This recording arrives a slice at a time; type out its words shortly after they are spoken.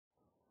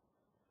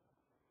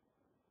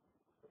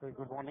Okay,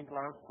 good morning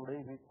class.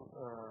 Today we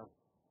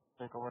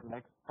take our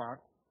next part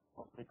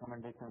of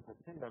recommendation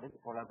system, that is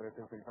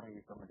collaborative filtering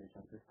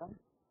recommendation system.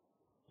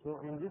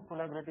 So in this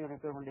collaborative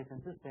recommendation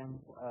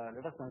system,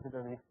 let us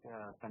consider this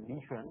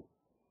condition.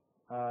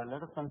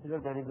 Let us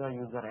consider there is a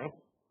user X.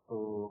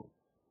 So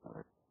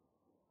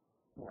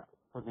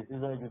so this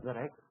is a user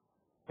X.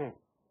 Okay,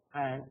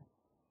 and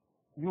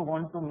you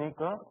want to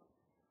make a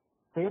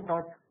set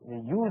of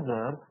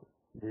users.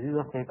 This is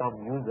a set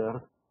of users.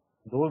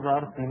 Those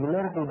are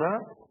similar to the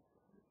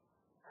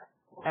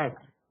X.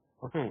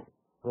 Okay,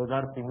 those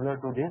are similar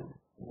to this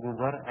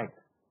user X.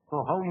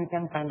 So how you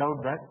can find out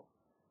that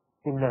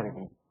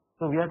similarity?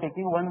 So we are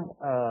taking one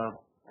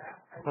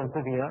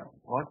concept here.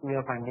 What we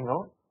are finding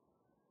out?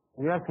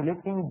 We are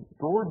selecting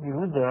those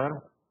users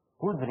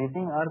whose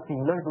rating are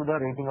similar to the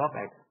rating of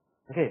X.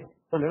 Okay,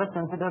 so let us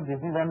consider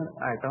this is an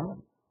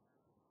item.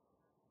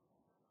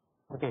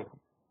 Okay,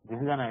 this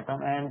is an item,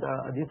 and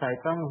this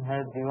item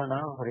has given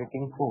a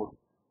rating 4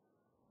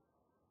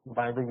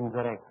 by the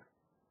user X.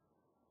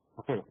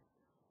 Okay,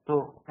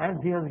 so as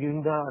he has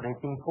given the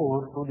rating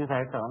 4 to this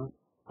item,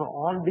 so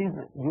all these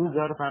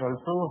users are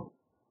also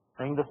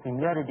saying the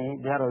similarity,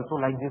 they are also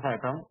like this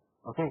item.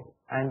 Okay,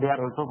 and they are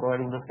also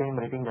providing the same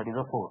rating, that is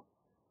a 4.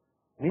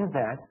 Means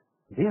that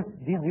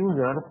these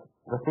users,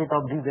 the set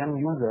of these n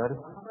users,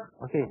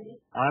 okay,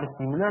 are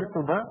similar to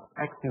the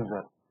X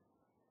user.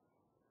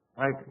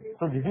 Right.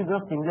 So this is the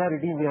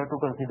similarity we have to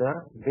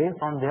consider based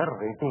on their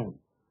rating.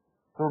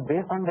 So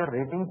based on their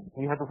ratings,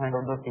 we have to find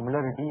out the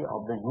similarity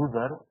of the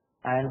user,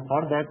 and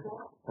for that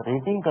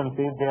rating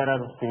concept, there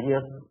are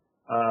various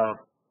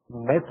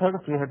methods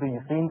we have to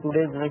see in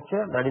today's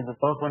lecture. That is, the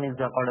first one is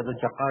called as the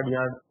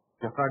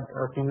Jaccard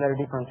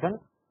similarity function.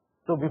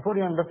 So before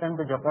you understand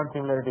the Jaccard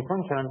similarity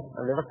function,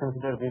 let us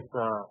consider this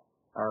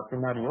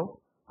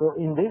scenario. So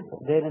in this,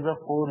 there is a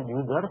 4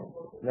 users.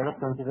 Let us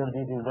consider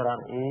these users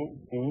are A,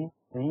 B,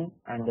 C,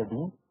 and D.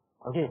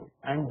 Okay,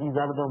 and these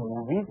are the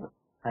movies: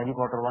 Harry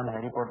Potter 1,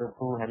 Harry Potter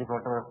 2, Harry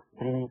Potter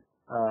 3,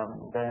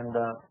 then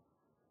the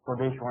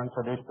Swadesh 1,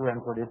 Swadesh 2,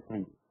 and Swadesh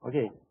 3.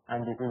 Okay,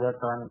 and this is a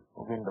turn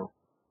window.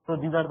 So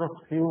these are the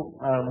few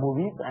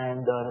movies,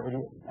 and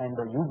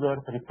the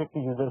users,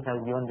 respective users,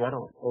 have given their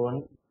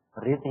own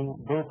rating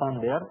based on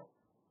their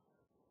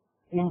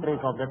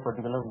interest of that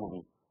particular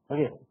movie.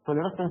 Okay, so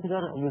let us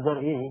consider user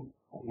A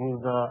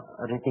is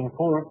rating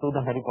 4 to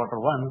the Harry Potter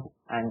 1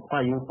 and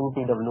 5 to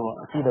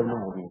TW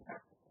movie.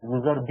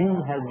 User B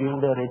has given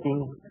the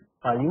rating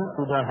 5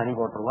 to the Harry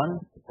Potter 1,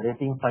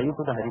 rating 5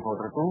 to the Harry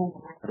Potter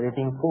 2,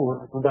 rating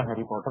 4 to the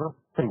Harry Potter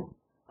 3.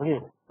 Okay,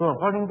 so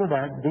according to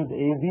that, these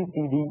A, B, C,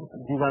 D,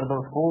 these are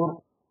the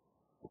four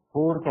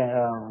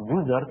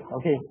users.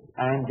 Okay,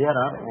 and there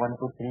are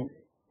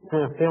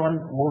 7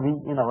 movies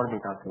in our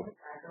data set.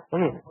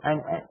 Okay, and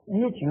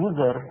each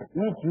user,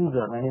 that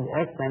is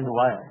X and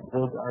Y,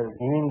 those are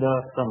giving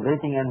some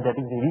rating, and that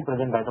is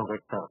represented by the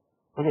vector.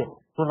 Okay,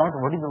 so now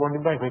what is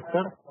by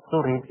vector? So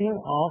rating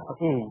of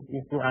A,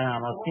 if I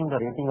am asking the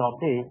rating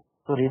of A,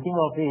 so rating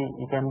of A,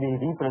 it can be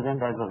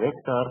represented as a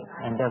vector,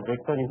 and the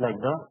vector is like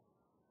the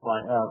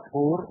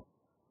 4,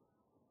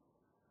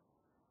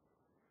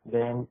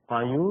 then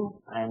 5,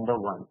 and the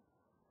 1.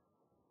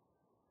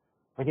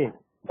 Okay,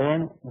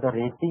 then the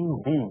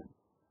rating B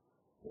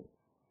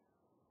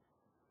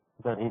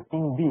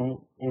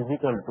is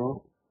equal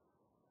to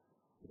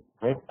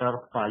vector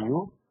 5,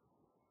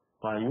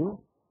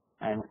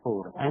 and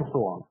 4, and so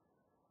on.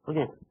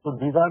 Okay, so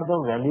these are the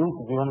values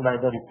given by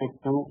the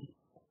respective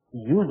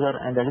user,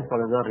 and that is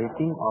called the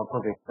rating of a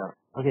vector.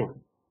 Okay,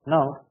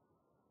 now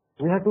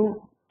we have to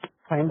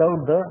find out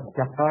the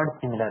Jaccard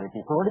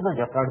similarity. So what is the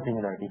Jaccard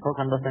similarity? First,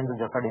 understand the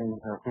Jaccard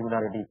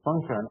similarity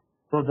function.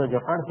 So the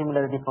Jaccard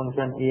similarity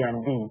function A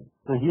and B.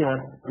 So here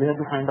we have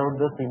to find out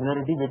the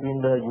similarity between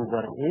the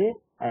user A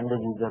and the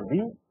user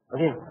B.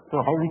 Okay,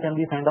 so how we can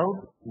find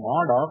out?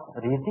 Mod of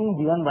rating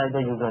given by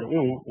the user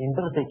A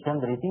intersection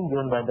rating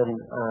given by the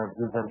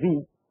user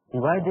B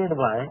divided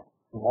by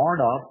mod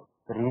of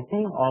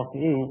rating of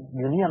A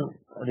union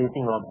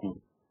rating of B.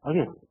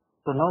 Okay,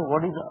 so now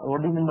what do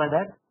you mean by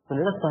that? So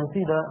let us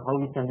consider how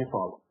it can be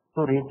solved.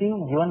 So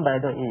rating given by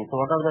the A. So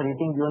what are the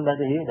rating given by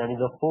the A? That is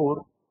the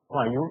 4,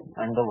 5,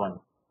 and the 1.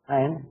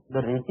 And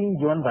the rating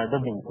given by the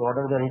B. So what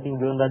are the rating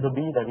given by the B?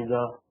 That is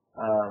the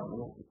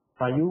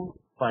 5,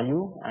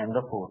 and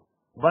the 4.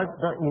 But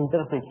the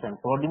intersection.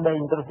 So what is the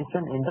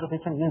intersection?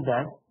 Intersection is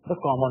that the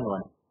common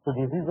one. So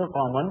this is the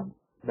common,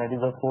 that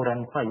is the 4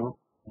 and 5.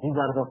 These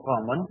are the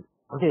common.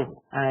 Okay,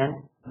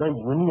 and the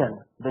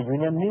union. The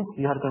union means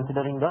we are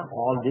considering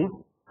all these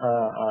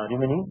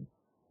remaining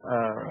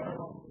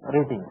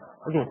rating.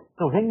 Okay,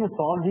 so when you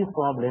solve these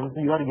problems,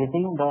 you are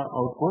getting the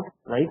output,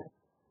 right?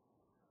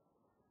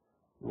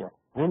 Yeah.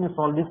 When you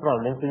solve these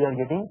problems, you are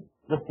getting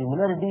the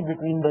similarity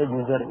between the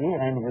user A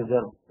and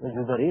user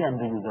A and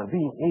the user B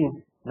is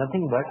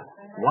nothing but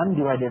 1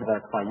 divided by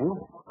 5.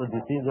 So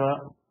this is a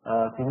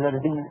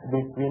similarity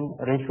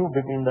ratio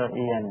between the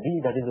A and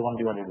B, that is 1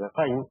 divided by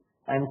 5,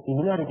 and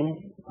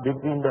similarity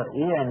between the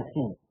A and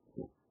C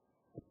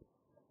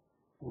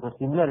the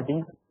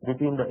similarity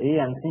between the A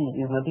and C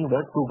is nothing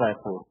but 2 by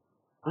 4.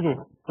 Okay,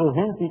 so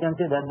hence we can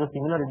say that the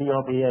similarity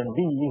of A and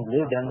B is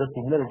less than the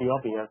similarity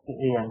of A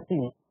and C.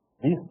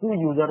 These two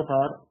users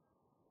are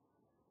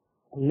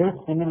less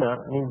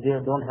similar, means they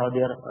don't have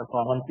their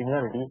common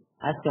similarity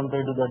as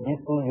compared to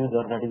these two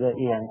users, that is the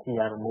A and C,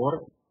 are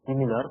more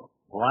similar.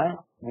 Why?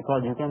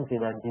 Because you can see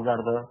that these are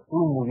the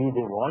two movies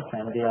they watch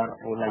and they are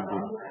like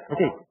this.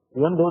 Okay,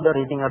 even though the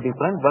rating are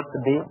different, but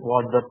they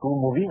watch the two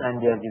movies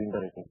and they are giving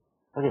the rating.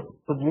 Okay,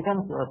 so you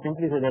can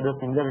simply say that the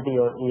similarity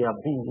of A of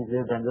B is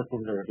less than the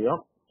similarity of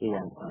A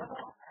and C.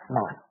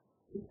 Now,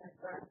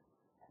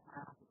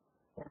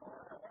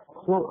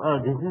 so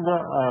this is the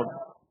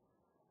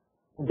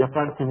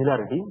Jaccard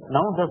similarity.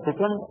 Now the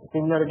second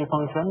similarity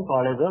function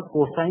called as a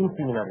cosine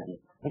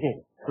similarity. Okay,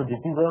 so this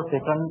is the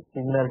second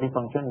similarity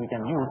function we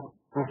can use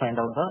to find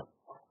out the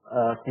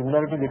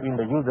similarity between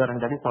the user, and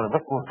that is called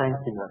the cosine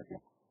similarity.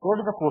 What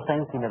is the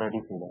cosine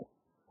similarity similar?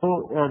 So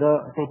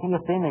taking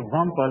the same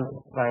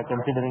example, by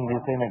considering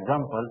the same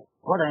example,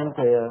 what I am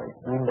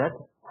doing that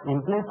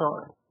in place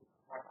of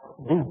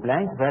this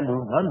blank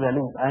value, null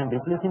value, I am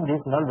replacing this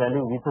null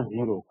value with a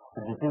 0.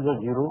 So this is a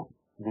 0,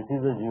 this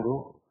is a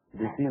 0,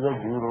 this is a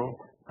 0,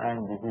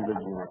 and this is a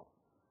 0.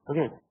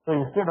 Okay, so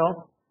instead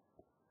of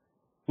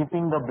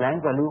keeping the blank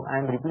value, I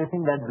am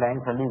replacing that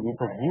blank value with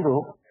a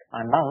 0,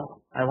 and now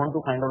I want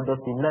to find out the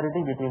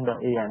similarity between the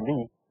A and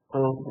B.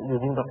 So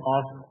using the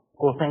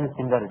cosine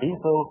similarity.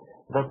 So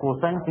the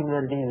cosine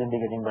similarity is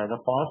indicating by the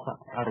cos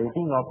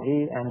rating of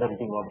A and the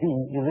rating of B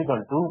is equal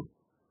to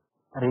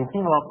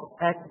rating of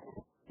X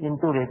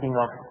into rating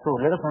of, so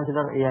let us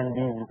consider A and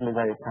B equal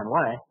by X and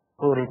Y.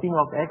 So rating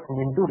of X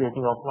into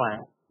rating of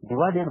Y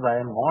divided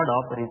by mod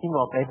of rating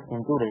of X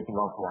into rating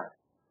of Y.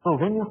 So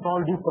when you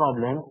solve this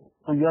problem,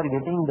 so you are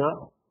getting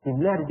the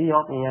similarity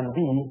of A and B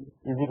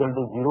is equal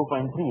to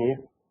 0.38,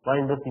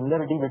 while the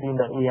similarity between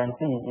the A and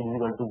C is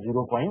equal to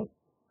 0.32.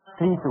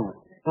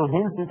 So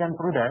hence we can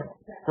prove that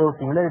so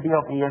similarity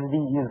of A and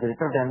B is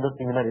greater than the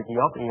similarity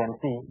of A and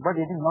C, but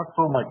it is not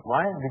so much.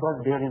 Why?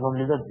 Because there is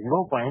only the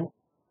 0.06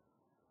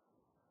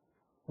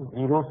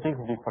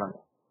 difference.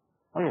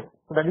 Okay,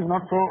 so that is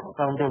not so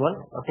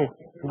countable. Okay,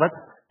 but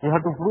you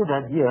have to prove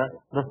that here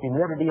the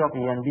similarity of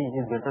A and B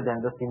is greater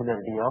than the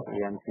similarity of A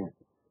and C.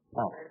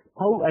 Now,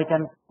 how I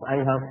have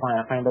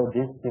find out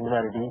this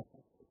similarity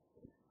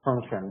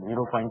function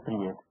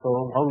 0.38.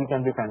 So how we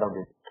can find out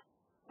this?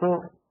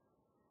 So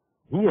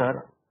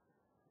here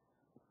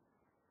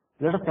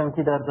let us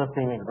consider the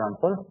same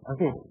example.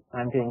 Okay, I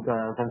am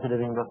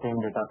considering the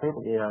same data set.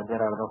 There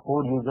are the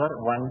 4 users,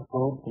 1,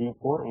 2, 3,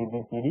 4,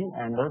 ABCD,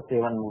 and the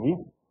 7 movies,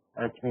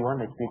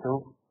 HP1, HP2,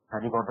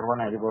 Harry Potter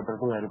 1, Harry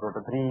Potter 2, Harry Potter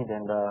 3,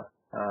 then the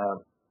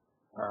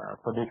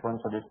Swadesh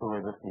 1, Swadesh 2,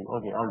 Swadesh 3.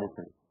 Okay, all these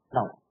things.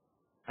 Now,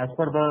 as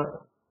per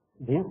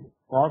this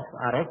cos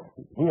Rx,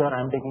 here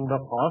I am taking the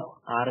cos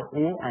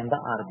Ra and the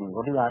Rb.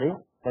 What is Ra?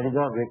 That is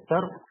a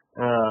vector,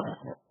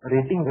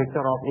 rating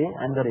vector of A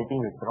and the rating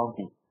vector of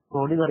B. So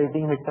what is the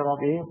rating vector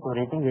of A? So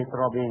rating vector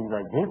of A is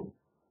like this,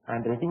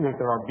 and rating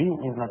vector of B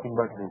is nothing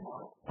but this.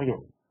 Okay.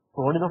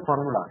 So what is the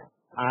formula?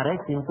 Rx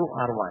into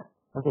Ry.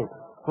 Okay.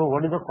 So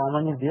what is the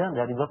common is there?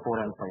 That is the 4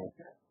 and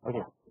 5.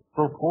 Okay.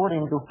 So 4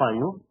 into 5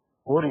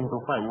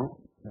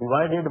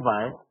 divided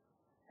by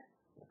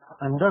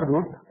under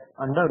root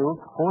 4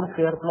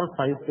 square plus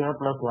 5 square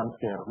plus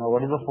 1 square. Now what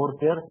is the 4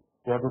 square?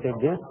 You have to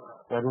take this,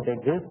 you have to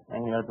take this,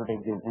 and you have to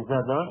take this. These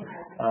are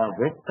the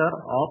vector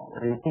of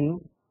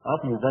rating of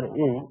user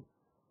A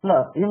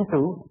plus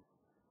into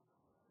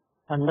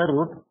under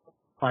root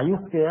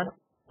 5 square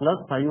plus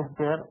 5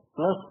 square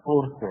plus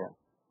 4 square.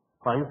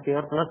 5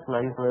 square plus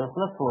 5 square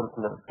plus 4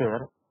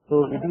 square.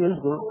 So it will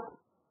go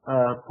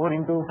 4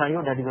 into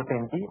 5, that is a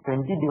 20.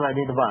 20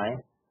 divided by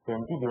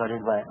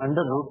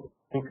under root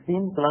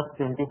 16 plus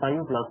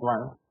 25 plus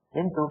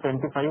 1 into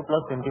 25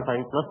 plus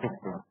 25 plus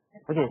 16.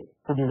 Okay,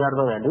 so these are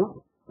the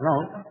values.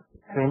 Now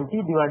 20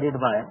 divided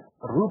by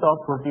root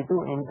of 42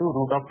 into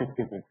root of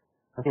 66.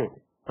 Okay,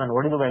 so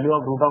what is the value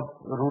of root of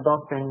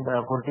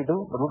 42?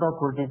 Root of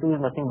 42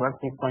 is nothing but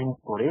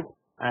 6.48,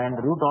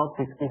 and root of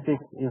 66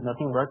 is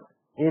nothing but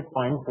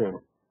 8.12.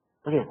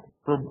 Okay,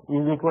 so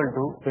is equal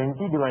to 20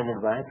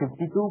 divided by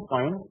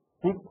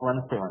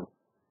 52.617.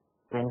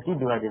 20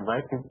 divided by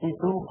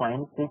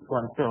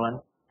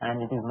 52.617,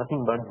 and it is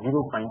nothing but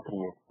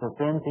 0.38. So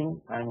same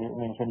thing I am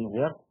mentioning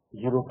here,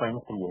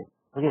 0.38.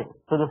 Okay,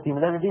 so the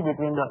similarity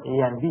between the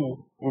A and B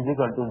is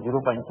equal to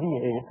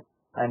 0.38,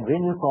 and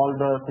when you solve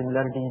the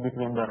similarity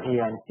between the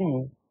A and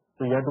C,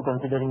 so you have to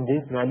considering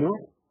this value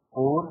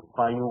 4,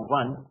 5,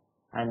 1,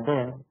 and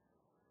then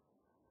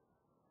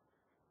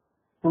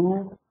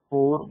 2,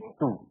 4,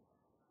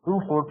 5.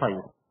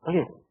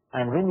 Okay,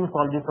 and when you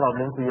solve this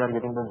problem, so you are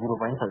getting the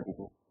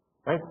 0.32,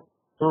 right?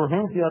 So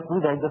hence you are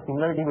proved that the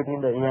similarity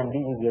between the A and B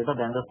is greater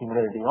than the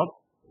similarity of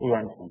A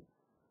and C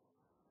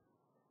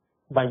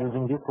by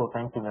using this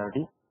cosine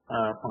similarity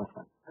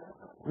function.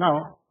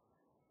 Now,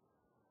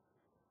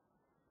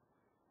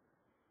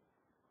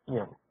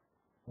 yes,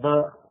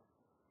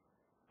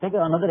 take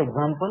another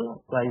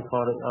example like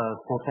for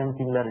cosine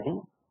similarity.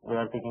 we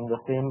are taking the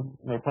same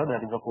method,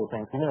 that is the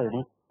cosine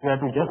similarity. We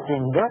have to just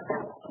change the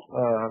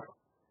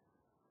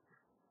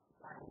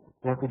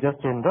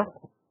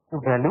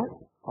value.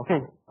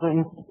 Okay, so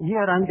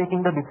here I am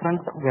taking the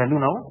different value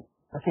now.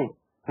 Okay,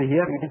 so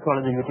here it is called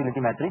as the utility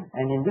matrix,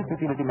 and in this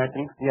utility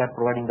matrix we are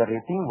providing the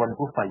rating 1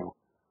 to 5.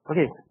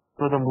 Okay,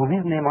 so the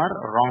movies name are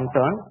Wrong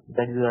Turn,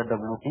 that is the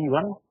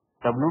WT1,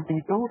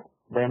 WT2,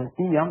 then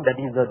TM, that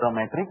is the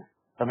matrix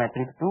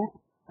 2,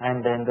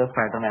 and then the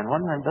Spider-Man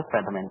 1 and the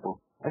Spider-Man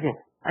 2. Okay,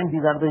 and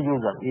these are the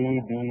user A,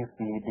 B,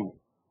 C, D,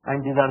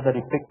 and these are the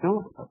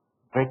respective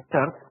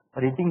vectors,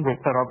 rating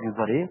vector of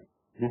user A.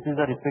 This is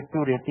the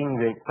respective rating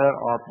vector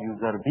of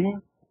user B.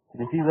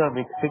 This is the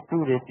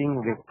respective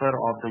rating vector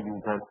of the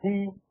user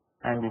C,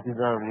 and this is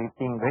the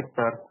rating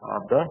vector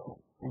of the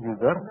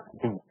user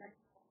D.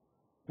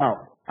 Now,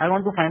 I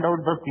want to find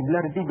out the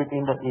similarity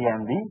between the A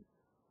and B.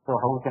 So,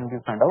 how can we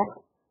find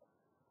out?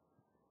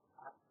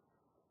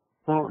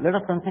 So, let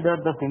us consider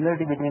the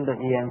similarity between the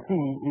A and C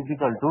is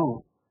equal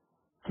to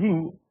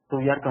 3. So,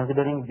 we are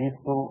considering these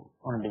two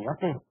only.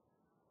 Okay.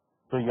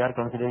 So, we are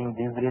considering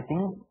these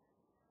ratings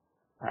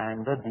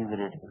and these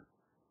ratings.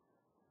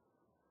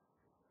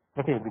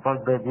 Okay, because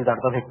these are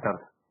the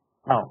vectors.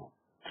 Now,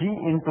 3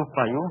 into 5.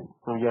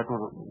 So, we have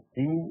to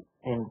 3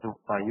 into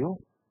 5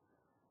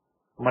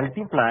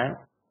 multiply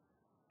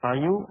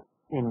 5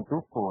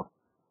 into 4.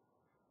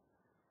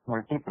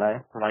 Multiply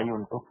 5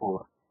 into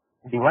 4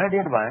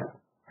 divided by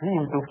 3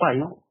 into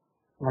 5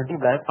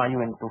 multiply 5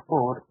 into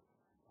 4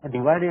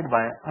 divided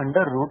by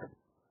under root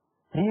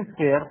 3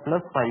 square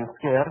plus 5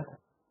 square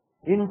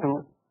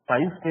into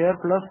 5 square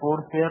plus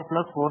 4 square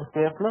plus 4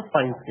 square plus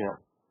 5 square.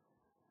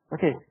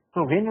 Okay, so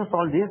when you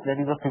solve this, that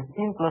is a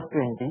 15 plus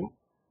 20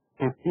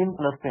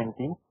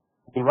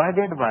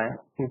 divided by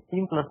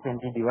 15 plus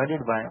 20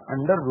 divided by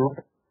under root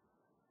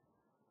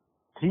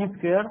 3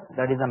 square,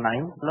 that is a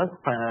 9 plus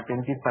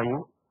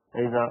 25,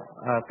 that is a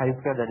 5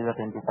 square, that is a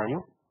 25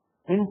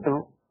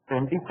 into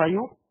 25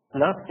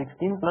 plus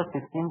 16 plus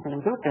 16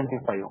 into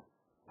 25.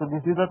 So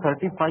this is a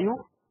 35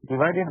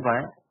 divided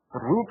by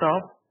root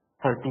of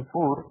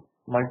 34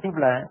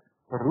 multiply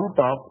root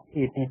of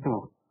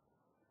 82.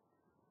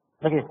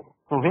 Okay,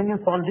 so when you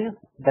solve this,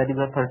 that is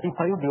a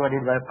 35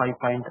 divided by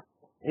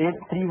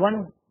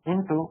 5.831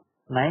 into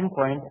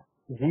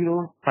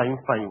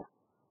 9.055.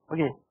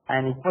 Okay,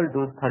 and equal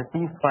to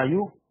 35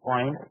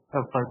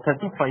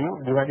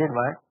 divided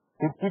by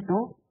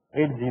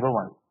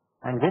 52,801.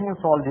 And when you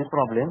solve this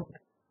problem,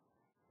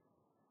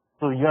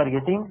 so you are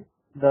getting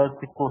the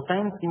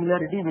cosine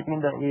similarity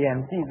between the A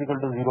and C is equal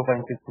to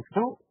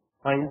 0.662,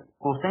 while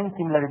cosine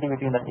similarity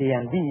between the A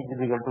and B is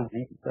equal to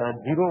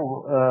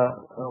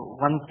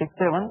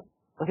 0.167.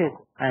 Okay,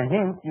 and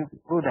hence you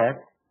prove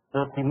that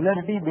the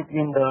similarity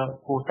between the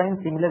cosine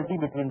similarity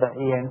between the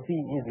A and C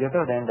is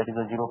greater than, that is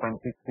a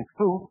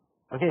 0.662.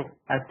 Okay,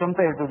 as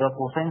compared to the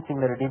cosine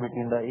similarity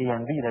between the A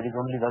and B, that is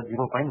only the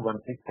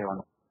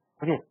 0.167.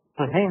 Okay,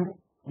 so hence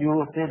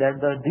you say that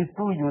these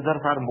two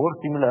users are more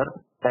similar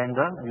than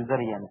the user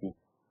A and B.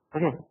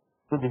 Okay,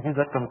 so this is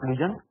the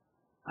conclusion,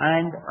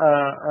 and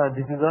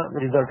this is the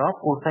result of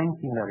cosine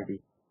similarity.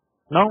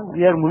 Now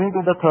we are moving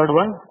to the third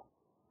one,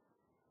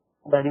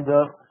 that is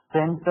the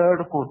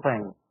centered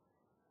cosine.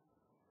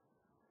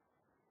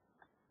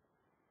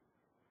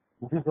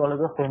 This is called as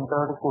the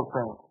centered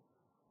cosine.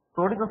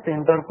 So what is the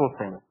centered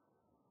cosine?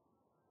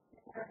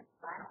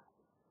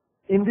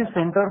 In this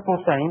centered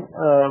cosine,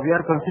 we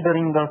are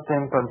considering the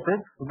same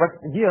concept, but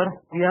here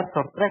we are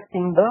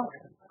subtracting the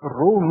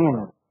row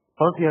mean.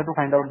 First we have to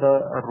find out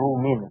the row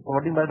mean. So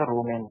what is by the row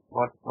mean?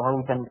 How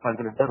we can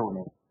calculate the row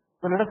mean?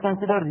 So let us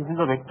consider this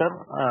is a vector,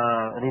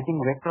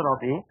 rating vector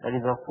of A, that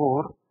is a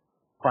 4,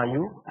 5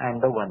 and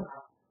the 1.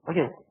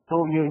 Okay,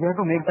 so you have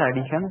to make the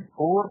addition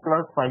 4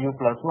 plus 5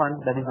 plus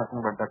 1, that is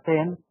nothing but the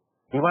 10,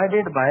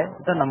 divided by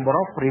the number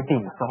of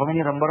ratings. So how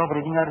many number of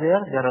ratings are there?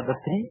 There are the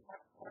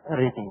 3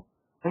 ratings.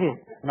 Okay,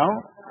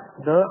 now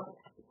the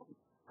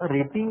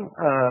rating,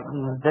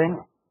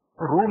 then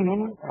row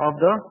mean of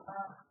the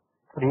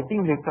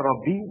rating vector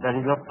of B, that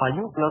is a 5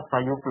 plus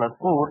 5 plus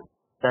 4,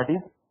 that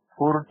is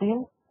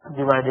 14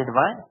 divided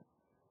by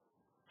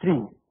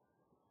 3.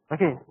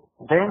 Okay,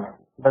 then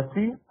the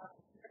C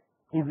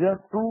is a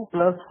 2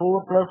 plus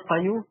 4 plus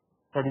 5,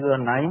 that is a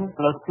 9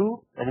 plus 2,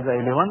 that is a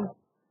 11.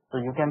 So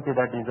you can say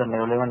that is a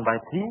 11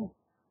 by 3.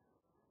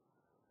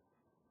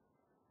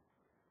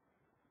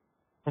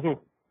 Okay,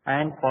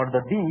 and for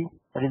the D,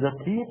 that is a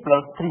 3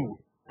 plus 3,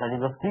 that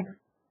is a 6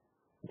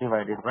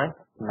 divided by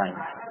 9.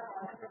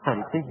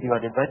 Sorry, 6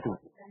 divided by 2.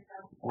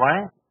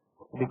 Why?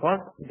 Because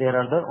there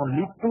are the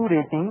only 2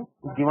 ratings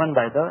given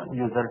by the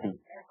user D.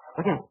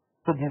 Okay,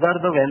 so these are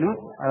the values,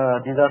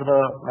 these are the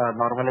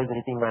normalized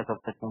rating by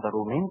subtracting the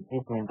row mean.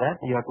 It means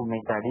that you have to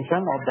make the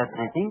addition of that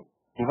rating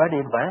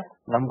divided by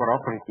number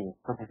of ratings.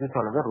 So this is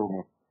called as the row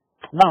mean.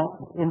 Now,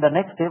 in the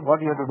next step,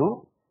 what you have to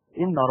do?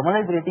 In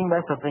normalized rating by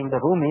subtracting the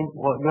row mean,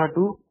 you have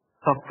to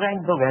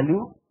subtract the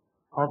value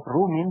of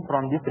row mean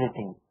from this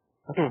rating.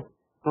 Okay,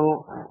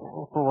 so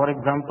for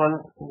example,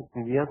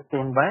 we have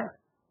 10 by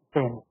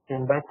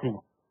 3.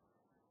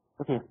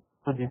 Okay,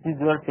 so this is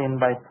your 10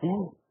 by 3.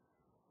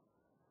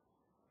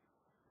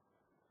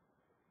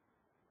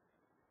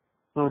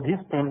 So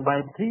this 10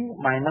 by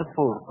 3 minus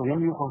 4. So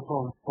when you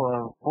also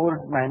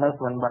 4 minus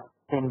 1 by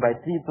 10 by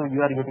 3, so you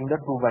are getting the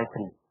 2 by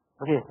 3.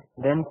 Okay,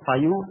 then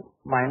 5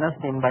 minus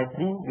 10 by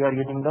 3, you are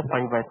getting the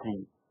 5 by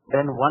 3.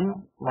 Then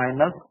 1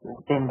 minus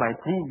 10 by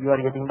 3, you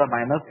are getting the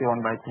minus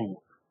 7 by 3.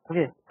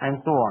 Okay,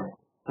 and so on.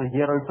 So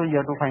here also you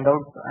have to find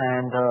out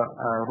and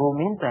row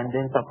means and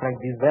then subtract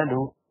this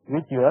value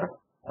with your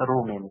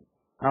row mean.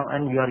 Now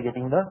and you are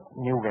getting the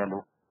new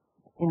value.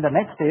 In the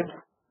next step,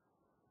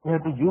 you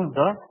have to use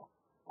the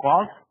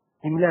cos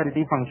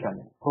similarity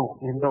function. So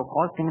in the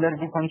cos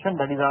similarity function,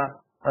 that is a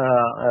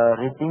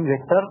rating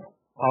vector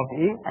of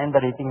A and the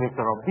rating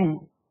vector of B.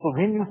 So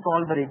when you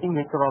solve the rating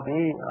vector of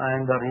A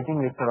and the rating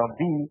vector of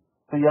B,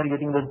 so you are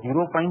getting the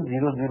 0.09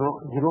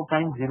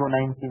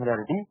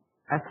 similarity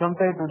as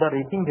compared to the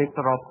rating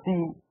vector of C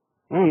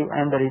A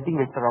and the rating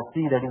vector of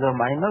C, that is a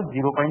minus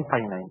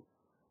 0.59.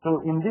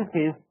 So in this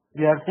case,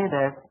 we are saying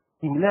that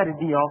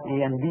similarity of A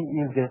and B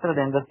is greater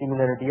than the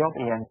similarity of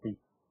A and C.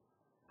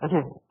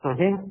 Okay, so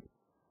hence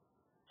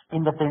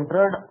in the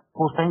centered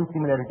cosine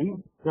similarity,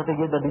 you have to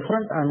get the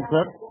different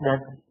answer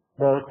that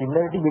the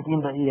similarity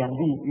between the A and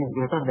B is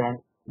greater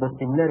than the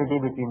similarity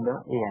between the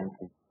A and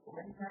C.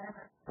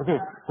 Okay,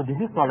 so this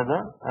is called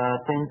the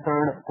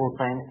centered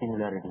cosine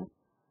similarity.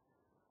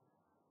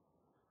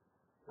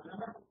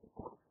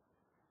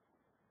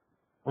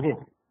 Okay,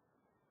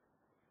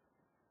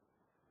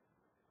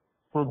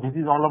 so this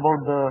is all about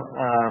the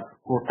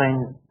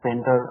cosine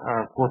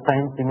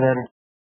similarity.